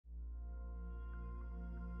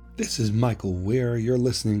This is Michael Ware. You're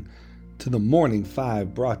listening to the Morning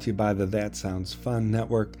 5 brought to you by the That Sounds Fun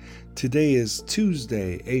Network. Today is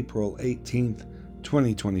Tuesday, April 18th,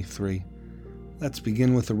 2023. Let's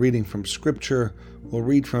begin with a reading from Scripture. We'll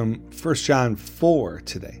read from 1 John 4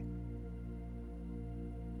 today.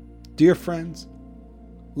 Dear friends,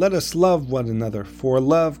 let us love one another, for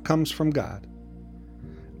love comes from God.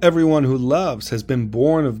 Everyone who loves has been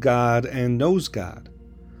born of God and knows God.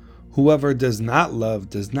 Whoever does not love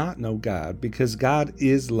does not know God, because God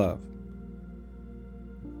is love.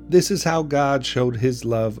 This is how God showed his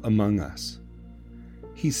love among us.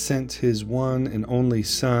 He sent his one and only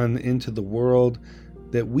Son into the world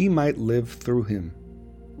that we might live through him.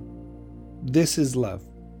 This is love.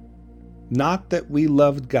 Not that we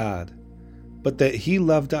loved God, but that he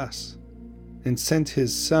loved us and sent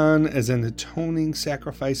his Son as an atoning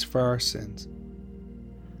sacrifice for our sins.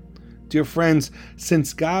 Dear friends,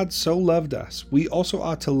 since God so loved us, we also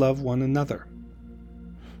ought to love one another.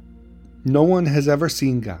 No one has ever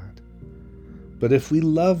seen God, but if we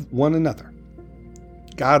love one another,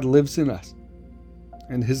 God lives in us,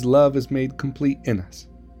 and his love is made complete in us.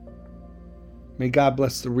 May God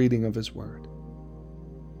bless the reading of his word.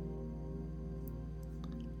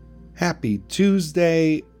 Happy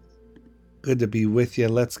Tuesday. Good to be with you.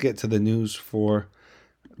 Let's get to the news for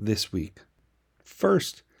this week.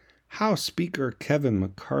 First, House Speaker Kevin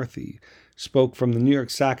McCarthy spoke from the New York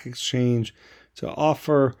Stock Exchange to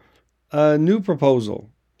offer a new proposal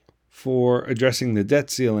for addressing the debt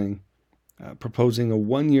ceiling, proposing a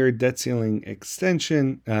one-year debt ceiling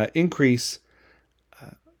extension increase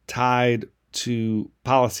tied to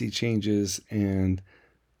policy changes and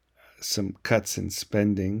some cuts in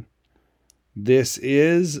spending. This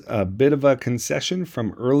is a bit of a concession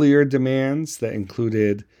from earlier demands that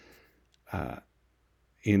included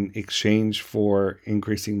in exchange for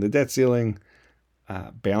increasing the debt ceiling,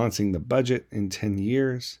 balancing the budget in 10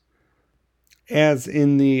 years. As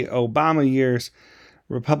in the Obama years,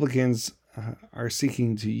 Republicans are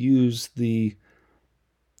seeking to use the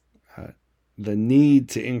need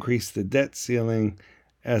to increase the debt ceiling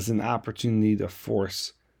as an opportunity to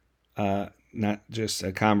force not just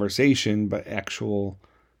a conversation, but actual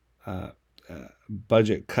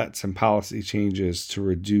budget cuts and policy changes to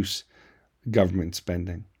reduce government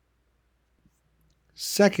spending.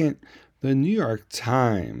 Second, the New York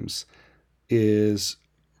Times is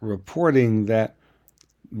reporting that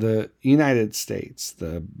the United States,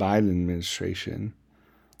 the Biden administration,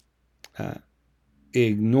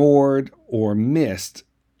 ignored or missed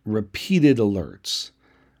repeated alerts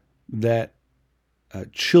that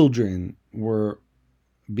children were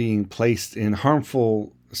being placed in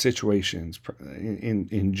harmful situations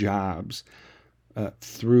in jobs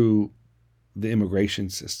through the immigration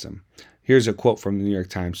system. Here's a quote from the New York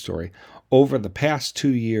Times story. Over the past 2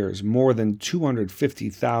 years, more than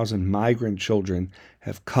 250,000 migrant children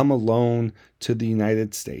have come alone to the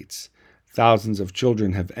United States. Thousands of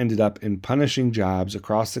children have ended up in punishing jobs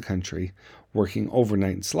across the country, working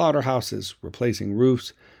overnight in slaughterhouses, replacing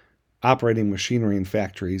roofs, operating machinery in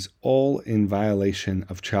factories, all in violation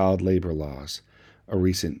of child labor laws, a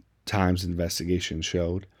recent Times investigation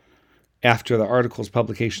showed. After the article's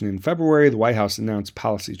publication in February, the White House announced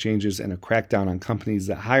policy changes and a crackdown on companies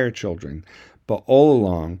that hire children, but all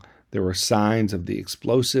along there were signs of the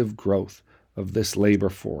explosive growth of this labor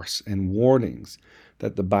force and warnings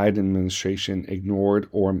that the Biden administration ignored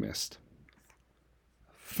or missed.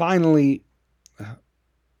 Finally,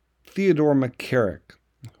 Theodore McCarrick,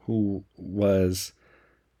 who was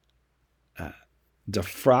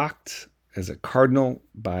defrocked as a cardinal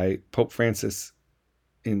by Pope Francis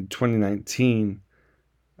in 2019.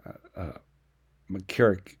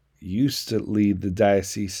 McCarrick used to lead the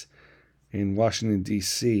diocese in Washington,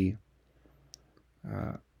 D.C.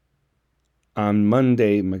 On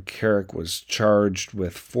Monday, McCarrick was charged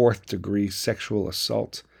with fourth-degree sexual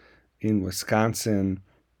assault in Wisconsin,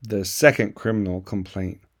 the second criminal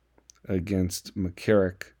complaint against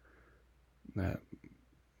McCarrick.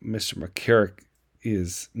 Mr. McCarrick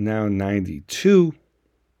is now 92,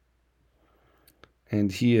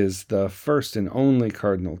 and he is the first and only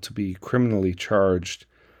cardinal to be criminally charged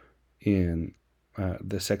in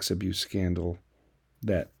the sex abuse scandal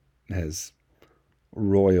that has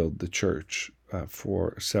roiled the church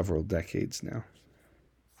for several decades now.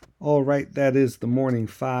 All right, that is the Morning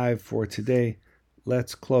 5 for today.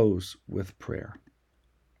 Let's close with prayer.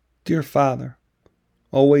 Dear Father,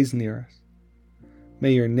 always near us,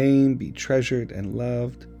 may your name be treasured and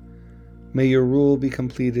loved. May your rule be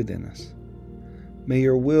completed in us. May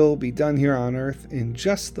your will be done here on earth in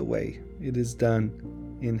just the way it is done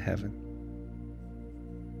in heaven.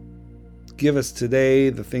 give us today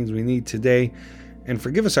the things we need today, and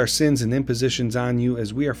forgive us our sins and impositions on you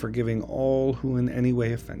as we are forgiving all who in any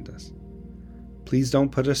way offend us. Please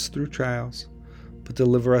don't put us through trials, but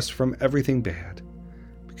deliver us from everything bad,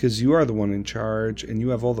 because you are the one in charge, and you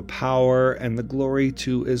have all the power, and the glory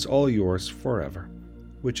too is all yours forever,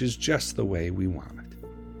 which is just the way we want it.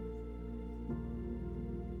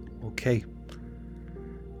 Okay,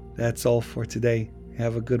 that's all for today.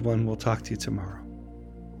 Have a good one. We'll talk to you tomorrow.